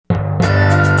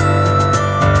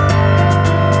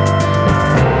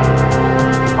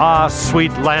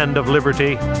sweet land of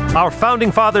liberty. Our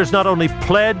founding fathers not only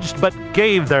pledged, but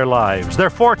gave their lives, their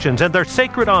fortunes, and their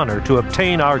sacred honor to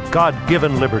obtain our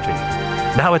God-given liberty.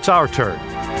 Now it's our turn.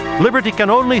 Liberty can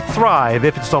only thrive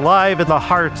if it's alive in the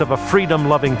hearts of a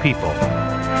freedom-loving people.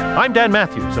 I'm Dan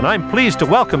Matthews, and I'm pleased to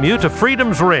welcome you to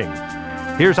Freedom's Ring.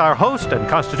 Here's our host and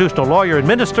constitutional lawyer and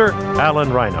minister,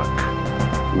 Alan Reinach.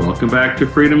 Welcome back to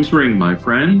Freedom's Ring, my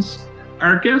friends.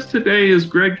 Our guest today is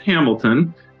Greg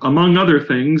Hamilton, among other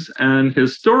things, an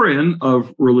historian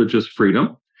of religious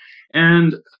freedom.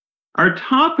 And our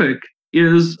topic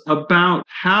is about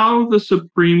how the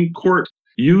Supreme Court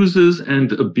uses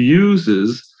and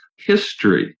abuses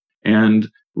history. And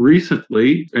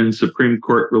recently, in Supreme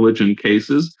Court religion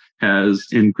cases, has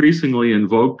increasingly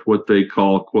invoked what they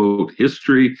call, quote,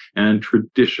 history and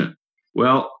tradition.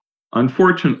 Well,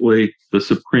 unfortunately, the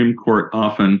Supreme Court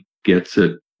often gets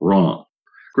it wrong.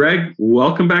 Greg,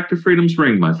 welcome back to Freedom's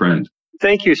Ring, my friend.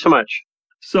 Thank you so much.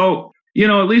 So,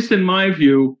 at least in my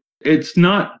view, it's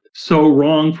not so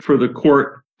wrong for the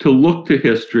court to look to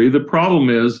history. The problem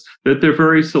is that they're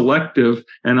very selective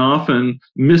and often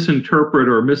misinterpret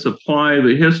or misapply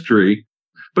the history.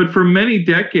 But for many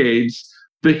decades,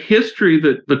 the history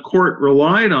that the court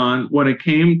relied on when it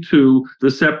came to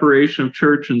the separation of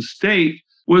church and state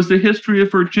was the history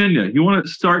of Virginia. You want to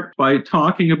start by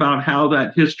talking about how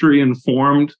that history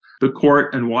informed the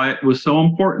court and why it was so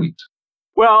important?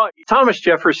 Well, Thomas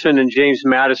Jefferson and James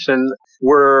Madison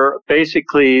were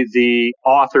basically the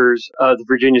authors of the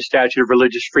Virginia Statute of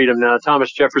Religious Freedom. Now,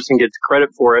 Thomas Jefferson gets credit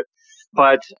for it,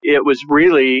 but it was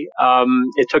really,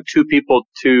 it took two people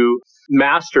to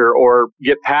master or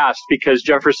get past, because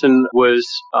Jefferson was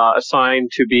assigned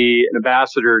to be an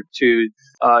ambassador to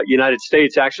United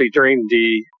States actually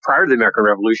prior to the American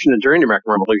Revolution and during the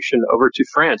American Revolution over to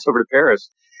France, over to Paris.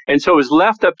 And so it was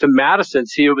left up to Madison.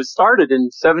 See, it was started in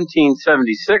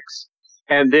 1776,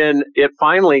 and then it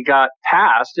finally got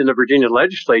passed in the Virginia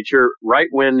legislature right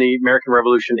when the American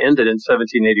Revolution ended in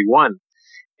 1781.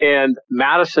 And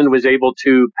Madison was able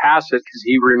to pass it because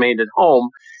he remained at home.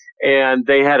 And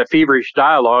they had a feverish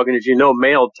dialogue. And as you know,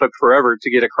 mail took forever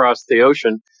to get across the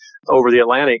ocean over the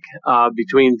Atlantic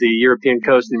between the European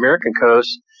coast and the American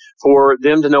coast for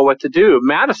them to know what to do.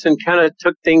 Madison kind of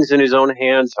took things in his own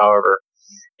hands, however.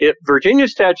 Virginia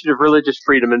Statute of Religious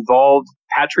Freedom involved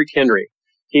Patrick Henry.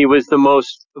 He was the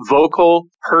most vocal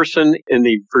person in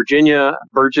the Virginia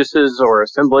Burgesses or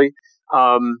Assembly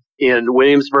in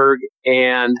Williamsburg.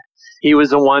 And he was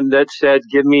the one that said,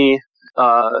 give me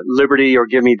liberty or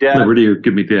give me death. Liberty or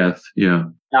give me death, yeah.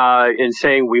 In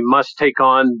saying we must take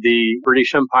on the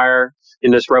British Empire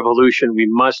in this revolution. We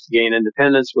must gain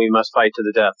independence. We must fight to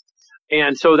the death.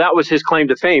 And so that was his claim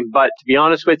to fame. But to be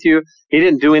honest with you, he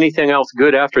didn't do anything else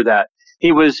good after that.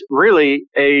 He was really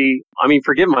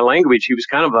forgive my language, he was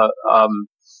kind of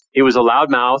he was a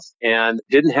loudmouth and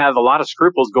didn't have a lot of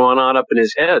scruples going on up in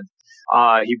his head.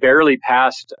 He barely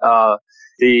passed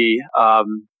the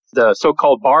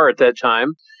so-called bar at that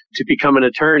time to become an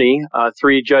attorney, a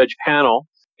 3-judge panel,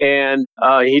 and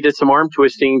he did some arm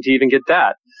twisting to even get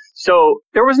that. So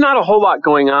there was not a whole lot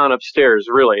going on upstairs,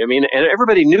 really. And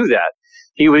everybody knew that.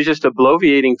 He was just a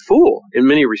bloviating fool in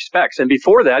many respects. And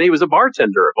before that, he was a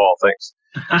bartender of all things.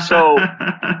 So,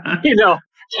 Didn't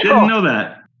know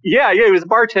that. Yeah, he was a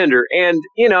bartender. And,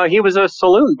 he was a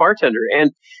saloon bartender.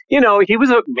 And, he was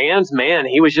a man's man.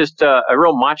 He was just a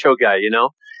real macho guy,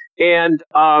 And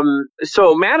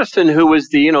so Madison, who was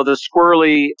the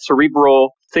squirrely,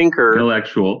 cerebral thinker.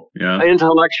 Intellectual,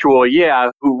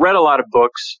 who read a lot of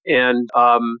books. And,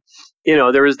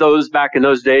 there was those back in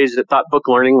those days that thought book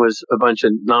learning was a bunch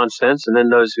of nonsense, and then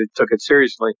those who took it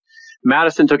seriously.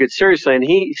 Madison took it seriously, and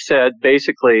he said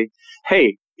basically,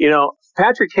 hey,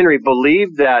 Patrick Henry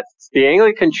believed that the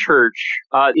Anglican Church,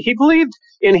 he believed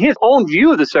in his own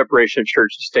view of the separation of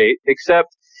church and state,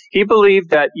 except he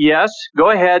believed that, yes, go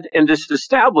ahead and just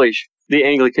establish the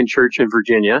Anglican Church in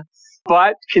Virginia,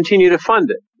 but continue to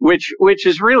fund it, which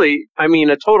is really,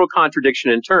 a total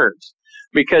contradiction in terms,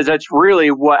 because that's really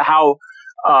how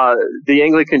the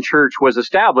Anglican Church was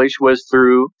established, was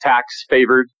through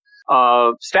tax-favored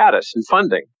status and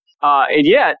funding. And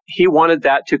yet he wanted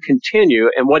that to continue.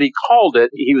 And what he called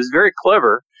it, he was very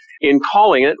clever in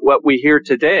calling it what we hear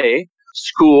today,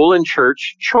 school and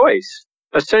church choice,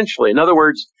 essentially. In other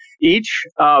words, each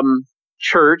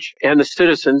church and the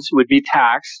citizens would be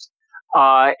taxed,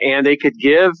 and they could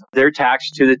give their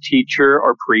tax to the teacher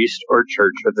or priest or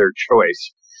church of their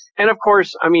choice. And of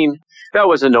course, that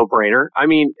was a no-brainer.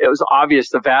 It was obvious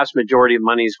the vast majority of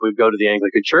monies would go to the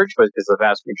Anglican Church, because the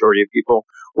vast majority of people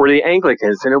were the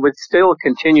Anglicans, and it would still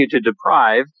continue to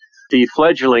deprive the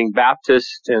fledgling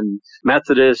Baptist and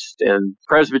Methodist and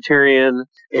Presbyterian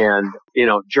and,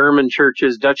 German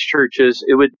churches, Dutch churches.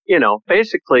 It would,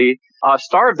 basically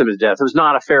starve them to death. It was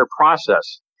not a fair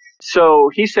process. So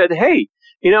he said, hey,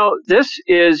 this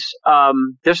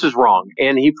is wrong.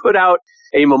 And he put out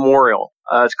a memorial.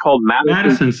 It's called Madison.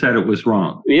 Madison said it was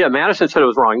wrong. Yeah, Madison said it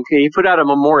was wrong. He put out a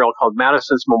memorial called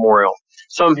Madison's Memorial.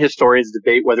 Some historians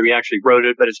debate whether he actually wrote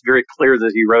it, but it's very clear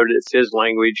that he wrote it. It's his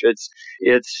language. It's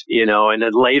and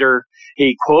then later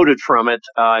he quoted from it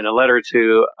in a letter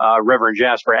to Reverend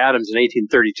Jasper Adams in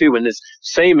 1832 when this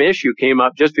same issue came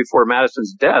up just before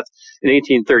Madison's death in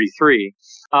 1833.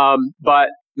 But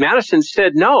Madison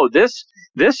said, no, this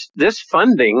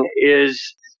funding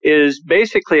is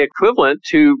basically equivalent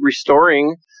to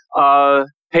restoring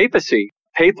papacy,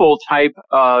 papal type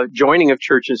joining of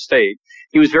church and state.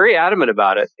 He was very adamant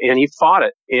about it, and he fought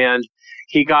it. And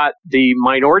he got the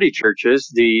minority churches,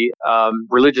 the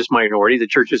religious minority, the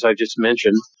churches I just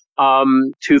mentioned,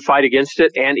 to fight against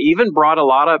it, and even brought a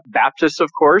lot of Baptists, of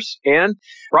course, and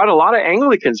brought a lot of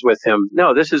Anglicans with him.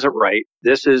 No, this isn't right.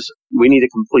 We need a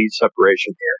complete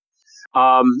separation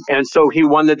here. And so he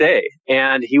won the day,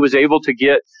 and he was able to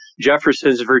get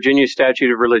Jefferson's Virginia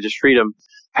Statute of Religious Freedom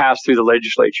passed through the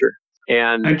legislature.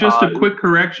 And just a quick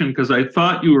correction, because I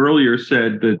thought you earlier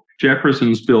said that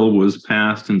Jefferson's bill was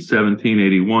passed in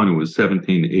 1781. It was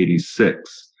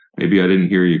 1786. Maybe I didn't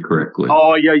hear you correctly.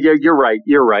 Oh, yeah, you're right.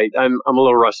 You're right. I'm a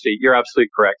little rusty. You're absolutely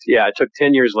correct. Yeah, it took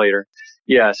 10 years later.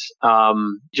 Yes.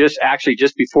 Just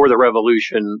before the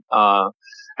Revolution,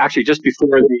 just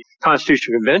before the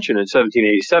Constitutional Convention in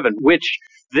 1787, which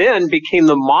then became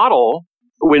the model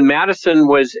when Madison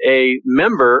was a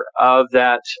member of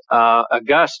that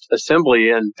august assembly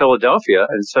in Philadelphia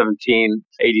in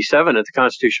 1787 at the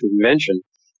Constitutional Convention.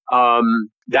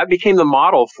 That became the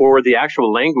model for the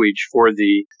actual language for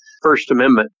the First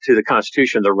Amendment to the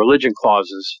Constitution, the religion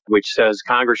clauses, which says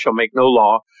Congress shall make no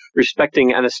law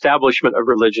respecting an establishment of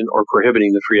religion or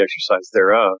prohibiting the free exercise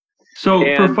thereof. So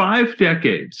for 5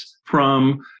 decades,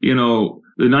 from,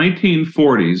 the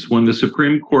 1940s, when the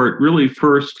Supreme Court really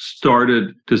first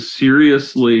started to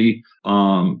seriously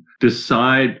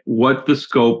decide what the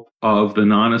scope of the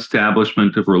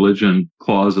non-establishment of religion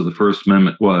clause of the First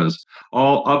Amendment was,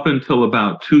 all up until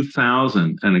about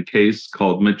 2000, in a case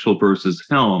called Mitchell versus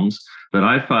Helms that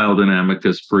I filed an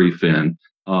amicus brief in,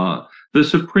 the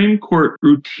Supreme Court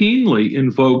routinely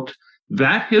invoked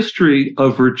that history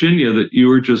of Virginia that you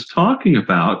were just talking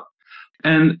about.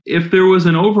 And if there was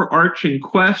an overarching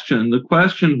question, the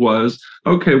question was,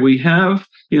 okay, we have,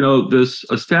 this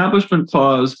establishment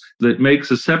clause that makes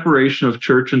a separation of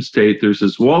church and state. There's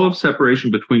this wall of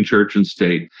separation between church and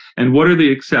state. And what are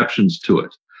the exceptions to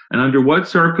it? And under what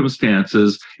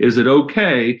circumstances is it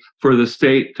okay for the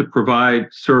state to provide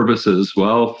services?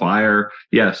 Well, fire,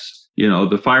 yes.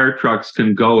 The fire trucks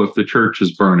can go if the church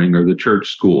is burning or the church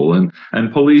school, and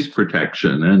police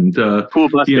protection and,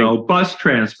 bus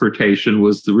transportation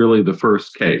was really the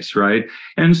first case, right?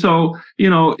 And so,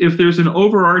 if there's an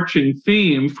overarching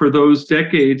theme for those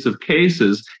decades of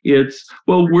cases, it's,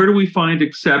 well, where do we find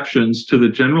exceptions to the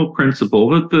general principle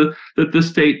that the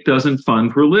state doesn't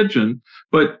fund religion?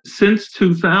 But since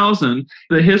 2000,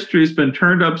 the history has been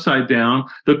turned upside down.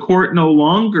 The court no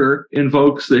longer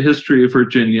invokes the history of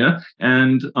Virginia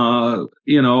and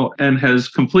has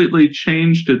completely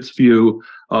changed its view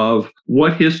of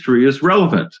what history is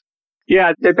relevant.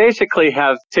 Yeah, they basically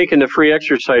have taken the free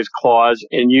exercise clause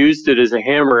and used it as a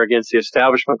hammer against the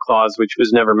establishment clause, which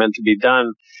was never meant to be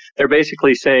done. They're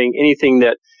basically saying anything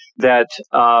that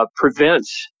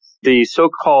prevents the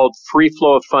so-called free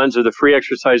flow of funds or the free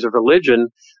exercise of religion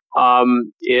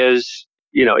is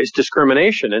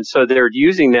discrimination. And so they're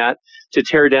using that to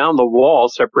tear down the wall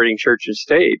separating church and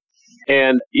state.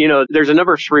 And, there's a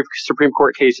number of Supreme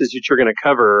Court cases that you're going to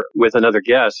cover with another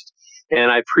guest. And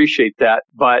I appreciate that.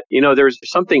 But, there's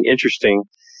something interesting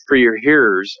for your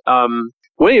hearers.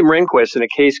 William Rehnquist, in a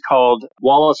case called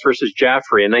Wallace versus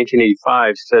Jaffrey in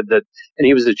 1985, said that, and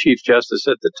he was the Chief Justice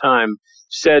at the time,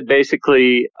 said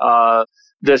basically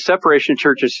the separation of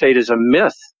church and state is a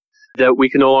myth that we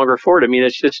can no longer afford. I mean,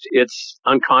 it's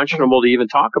unconscionable to even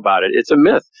talk about it. It's a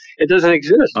myth. It doesn't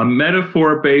exist. A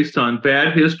metaphor based on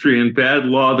bad history and bad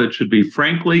law that should be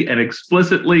frankly and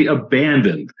explicitly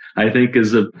abandoned, I think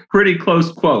is a pretty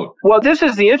close quote. Well, this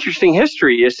is the interesting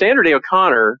history. Is Sandra Day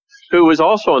O'Connor, who was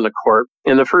also in the court,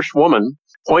 and the first woman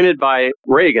appointed by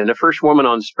Reagan, the first woman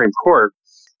on the Supreme Court,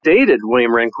 dated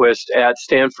William Rehnquist at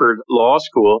Stanford Law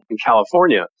School in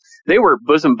California. They were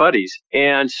bosom buddies.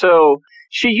 And so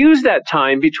she used that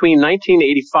time between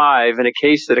 1985 and a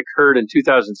case that occurred in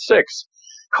 2006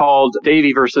 called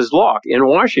Davey versus Locke in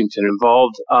Washington,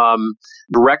 involved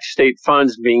direct state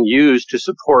funds being used to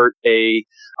support a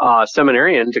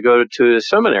seminarian to go to the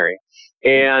seminary.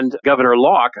 And Governor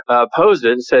Locke opposed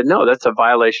it and said, no, that's a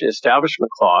violation of the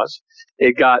Establishment Clause.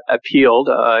 It got appealed,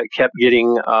 Locke kept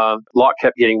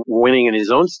winning in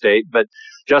his own state, but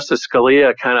Justice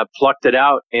Scalia kind of plucked it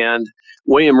out, and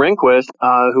William Rehnquist,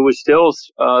 who was still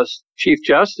Chief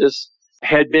Justice,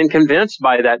 had been convinced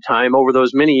by that time over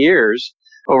those many years,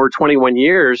 over 21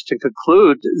 years, to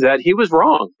conclude that he was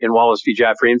wrong in Wallace v.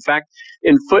 Jaffrey. In fact,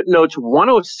 in footnotes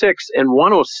 106 and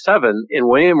 107 in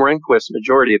William Rehnquist's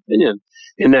majority opinion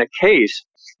in that case,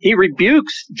 he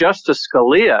rebukes Justice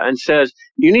Scalia and says,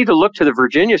 you need to look to the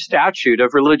Virginia Statute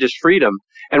of Religious Freedom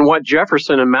and what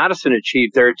Jefferson and Madison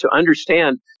achieved there to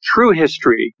understand true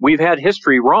history. We've had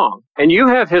history wrong, and you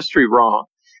have history wrong.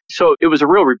 So it was a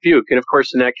real rebuke. And of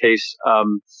course, in that case,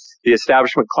 the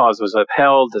Establishment Clause was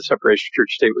upheld, the separation of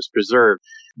church-state was preserved.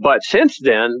 But since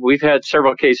then, we've had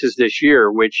several cases this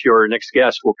year, which your next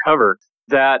guest will cover,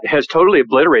 that has totally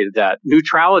obliterated that.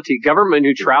 Neutrality, government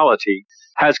neutrality,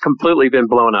 has completely been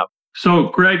blown up. So,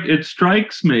 Greg, it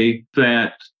strikes me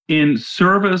that in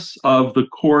service of the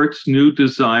court's new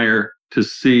desire to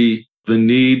see the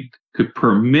need to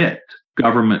permit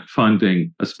government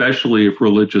funding, especially of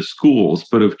religious schools,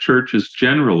 but of churches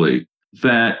generally,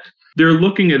 that they're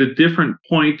looking at a different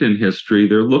point in history.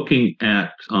 They're looking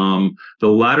at the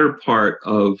latter part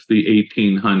of the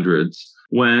 1800s,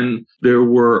 when there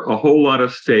were a whole lot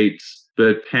of states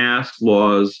that passed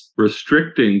laws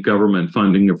restricting government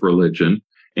funding of religion.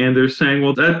 And they're saying,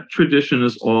 well, that tradition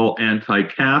is all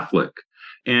anti-Catholic.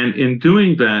 And in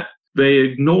doing that, they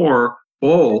ignore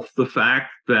both the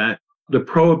fact that the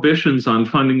prohibitions on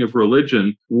funding of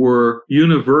religion were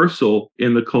universal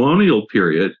in the colonial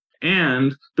period,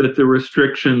 and that the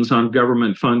restrictions on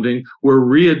government funding were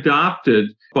readopted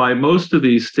by most of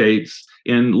these states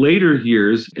in later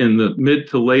years in the mid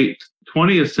to late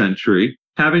 20th century,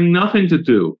 having nothing to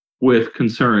do with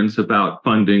concerns about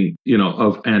funding,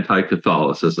 of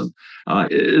anti-Catholicism.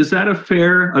 Is that a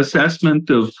fair assessment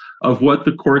of what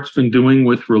the court's been doing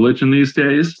with religion these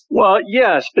days? Well,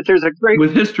 yes, but there's a great...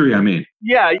 With history, I mean.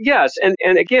 Yeah, yes.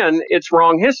 And again, it's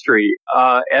wrong history,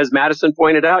 as Madison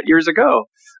pointed out years ago.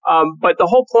 But the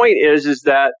whole point is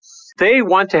that they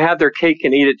want to have their cake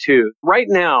and eat it too. Right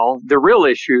now, the real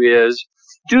issue is,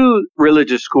 do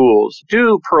religious schools,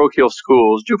 do parochial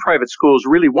schools, do private schools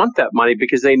really want that money,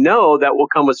 because they know that will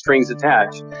come with strings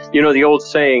attached? You know, the old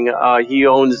saying, he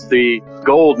owns the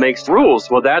gold makes the rules.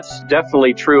 Well, that's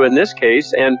definitely true in this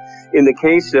case. And in the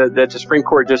case that the Supreme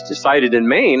Court just decided in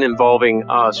Maine involving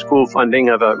school funding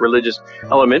of a religious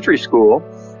elementary school,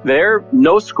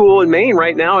 no school in Maine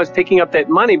right now is picking up that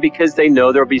money because they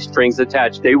know there'll be strings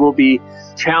attached. They will be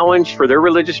challenged for their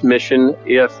religious mission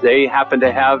if they happen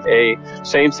to have a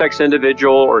same-sex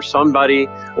individual or somebody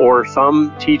or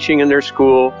some teaching in their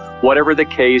school, whatever the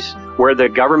case, where the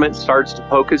government starts to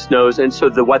poke its nose. And so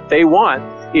what they want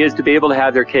is to be able to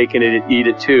have their cake and eat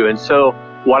it too. And so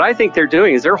what I think they're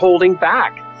doing is they're holding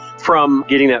back from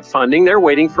getting that funding. They're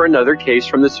waiting for another case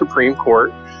from the Supreme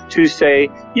Court to say,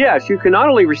 yes, you can not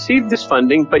only receive this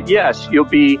funding, but yes, you'll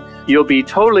be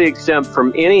totally exempt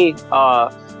from any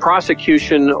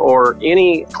prosecution or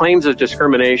any claims of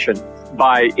discrimination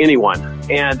by anyone.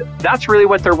 And that's really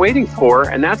what they're waiting for.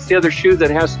 And that's the other shoe that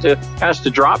has to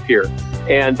drop here.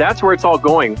 And that's where it's all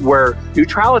going, where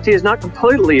neutrality is not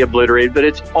completely obliterated, but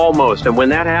it's almost. And when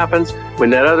that happens, when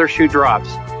that other shoe drops,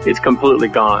 it's completely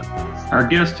gone. Our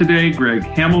guest today, Greg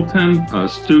Hamilton,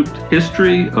 astute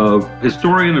historian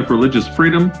of religious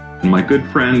freedom, and my good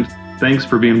friend. Thanks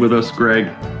for being with us, Greg.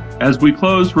 As we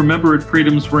close, remember at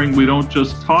Freedom's Ring, we don't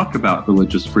just talk about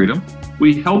religious freedom.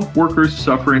 We help workers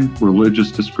suffering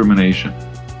religious discrimination.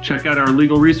 Check out our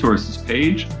legal resources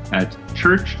page at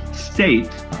churchstate,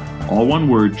 all one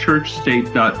word,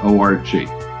 churchstate.org.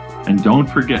 And don't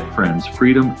forget, friends,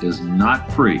 freedom is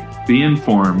not free. Be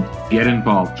informed, get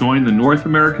involved. Join the North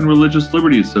American Religious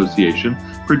Liberty Association,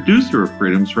 producer of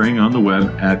Freedom's Ring, on the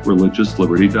web at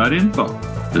religiousliberty.info.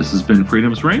 This has been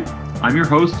Freedom's Ring. I'm your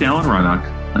host, Alan Reinach.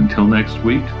 Until next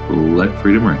week, let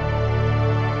freedom ring.